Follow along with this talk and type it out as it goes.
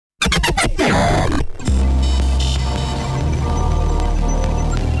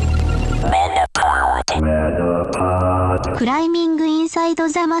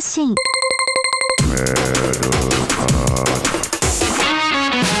Inside the Machine.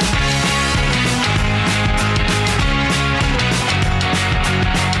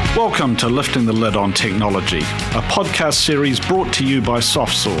 Welcome to Lifting the Lid on Technology, a podcast series brought to you by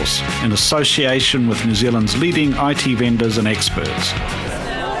SoftSource in association with New Zealand's leading IT vendors and experts.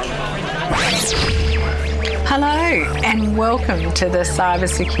 Hello and welcome to the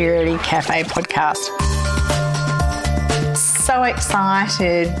Cybersecurity Cafe podcast. So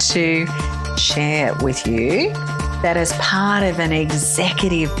excited to share with you that as part of an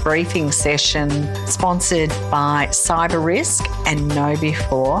executive briefing session sponsored by CyberRisk and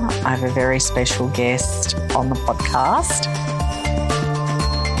KnowBe4, I have a very special guest on the podcast,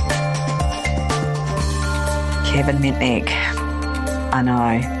 Kevin Mitnick. I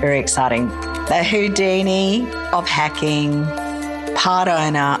know, very exciting. The Houdini of hacking, part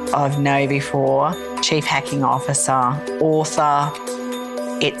owner of KnowBe4, chief hacking officer, author.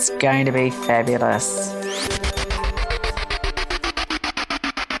 It's going to be fabulous.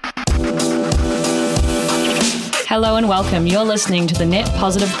 Hello and welcome. You're listening to the Net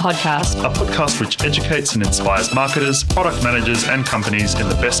Positive Podcast, a podcast which educates and inspires marketers, product managers, and companies in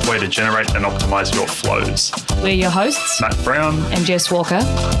the best way to generate and optimize your flows. We're your hosts, Matt Brown and Jess Walker,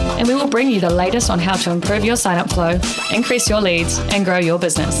 and we will bring you the latest on how to improve your sign-up flow, increase your leads, and grow your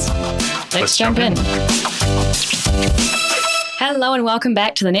business. Let's jump in. Hello and welcome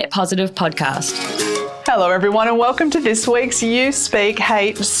back to the Net Positive Podcast. Hello everyone and welcome to this week's You Speak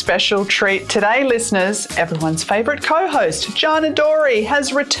Hate special treat. Today, listeners, everyone's favourite co-host, Jana Dory,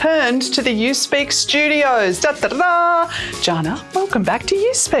 has returned to the You Speak studios. Da-da-da-da. Jana, welcome back to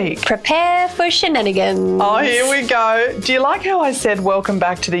You Speak. Prepare for shenanigans. Oh, here we go. Do you like how I said welcome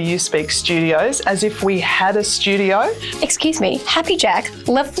back to the You Speak studios as if we had a studio? Excuse me, Happy Jack,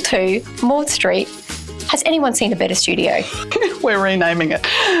 Level 2, Maud Street. Has anyone seen a better studio? We're renaming it.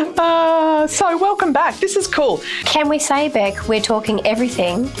 So welcome back. This is cool. Can we say, Beck, we're talking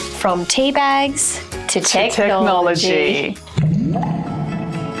everything from tea bags to technology.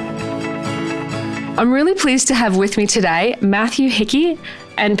 I'm really pleased to have with me today Matthew Hickey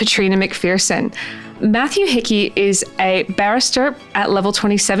and Patrina McPherson. Matthew Hickey is a barrister at Level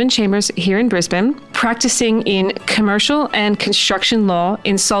 27 Chambers here in Brisbane, practicing in commercial and construction law,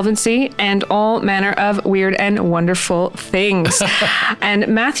 insolvency, and all manner of weird and wonderful things. And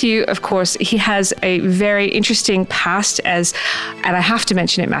Matthew, of course, he has a very interesting past and I have to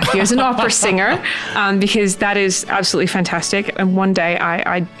mention it, Matthew, as an opera singer, because that is absolutely fantastic. And one day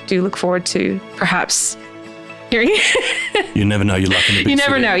I do look forward to perhaps hearing it. You never know, you're lucky in a big You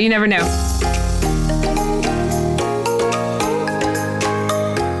never city. know, you never know.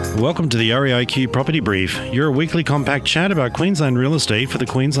 Welcome to the REIQ Property Brief, your weekly compact chat about Queensland real estate for the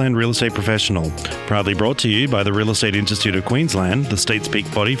Queensland Real Estate Professional. Proudly brought to you by the Real Estate Institute of Queensland, the state's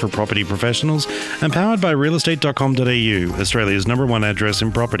peak body for property professionals, and powered by realestate.com.au, Australia's #1 address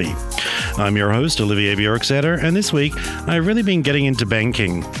in property. I'm your host, Olivier Bjorksetter, and this week I've really been getting into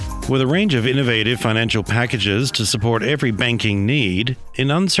banking. With a range of innovative financial packages to support every banking need, in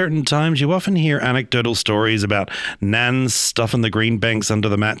uncertain times you often hear anecdotal stories about nans stuffing the green banks under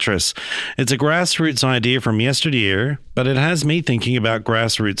the mattress. It's a grassroots idea from yesteryear, but it has me thinking about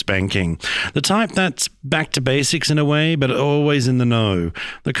grassroots banking. The type that's back to basics in a way, but always in the know.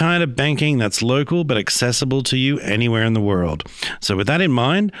 The kind of banking that's local but accessible to you anywhere in the world. So with that in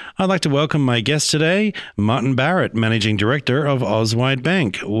mind, I'd like to welcome my guest today, Martin Barrett, Managing Director of Auswide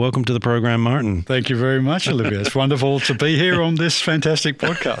Bank. Welcome to the program, Martin. Thank you very much, Olivia. It's wonderful to be here on this fantastic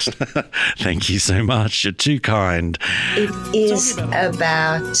podcast. Thank you so much. You're too kind. It is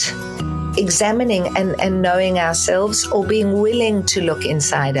about examining and knowing ourselves, or being willing to look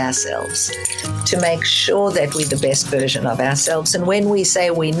inside ourselves to make sure that we're the best version of ourselves. And when we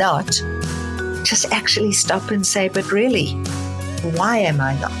say we're not, just actually stop and say, but really, why am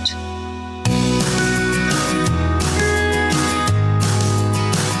I not?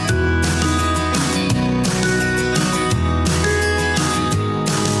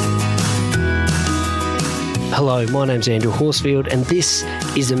 Hello, my name's Andrew Horsfield, and this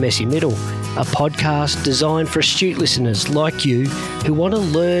is The Messy Middle, a podcast designed for astute listeners like you who want to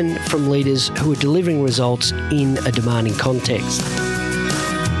learn from leaders who are delivering results in a demanding context.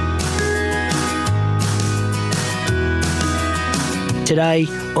 Today,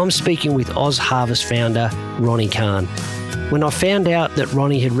 I'm speaking with OzHarvest founder Ronnie Khan. When I found out that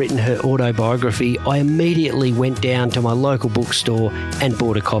Ronnie had written her autobiography, I immediately went down to my local bookstore and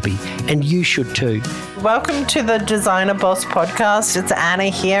bought a copy. And you should too. Welcome to the Designer Boss podcast. It's Anna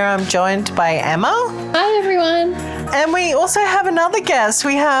here. I'm joined by Emma. Hi, everyone. And we also have another guest.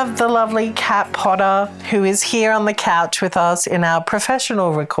 We have the lovely Kat Potter, who is here on the couch with us in our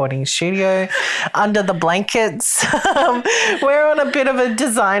professional recording studio under the blankets. We're on a bit of a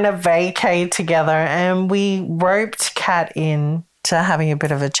designer vacay together, and we roped Kat in to having a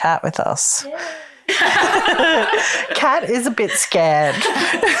bit of a chat with us. Kat is a bit scared,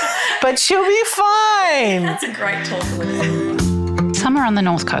 but she'll be fine. That's a great talk with. Summer on the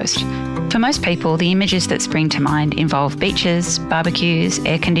North Coast. For most people, the images that spring to mind involve beaches, barbecues,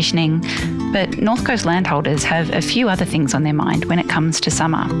 air conditioning, but North Coast landholders have a few other things on their mind when it comes to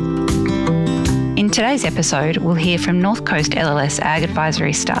summer. In today's episode, we'll hear from North Coast LLS Ag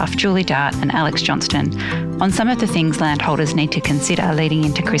Advisory staff Julie Dart and Alex Johnston on some of the things landholders need to consider leading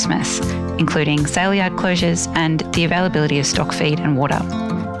into Christmas, including sale yard closures and the availability of stock feed and water.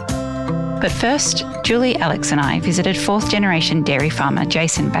 But first, Julie, Alex and I visited fourth generation dairy farmer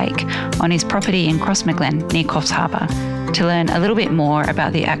Jason Bake on his property in Crossmaglen near Coffs Harbour to learn a little bit more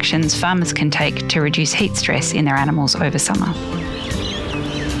about the actions farmers can take to reduce heat stress in their animals over summer.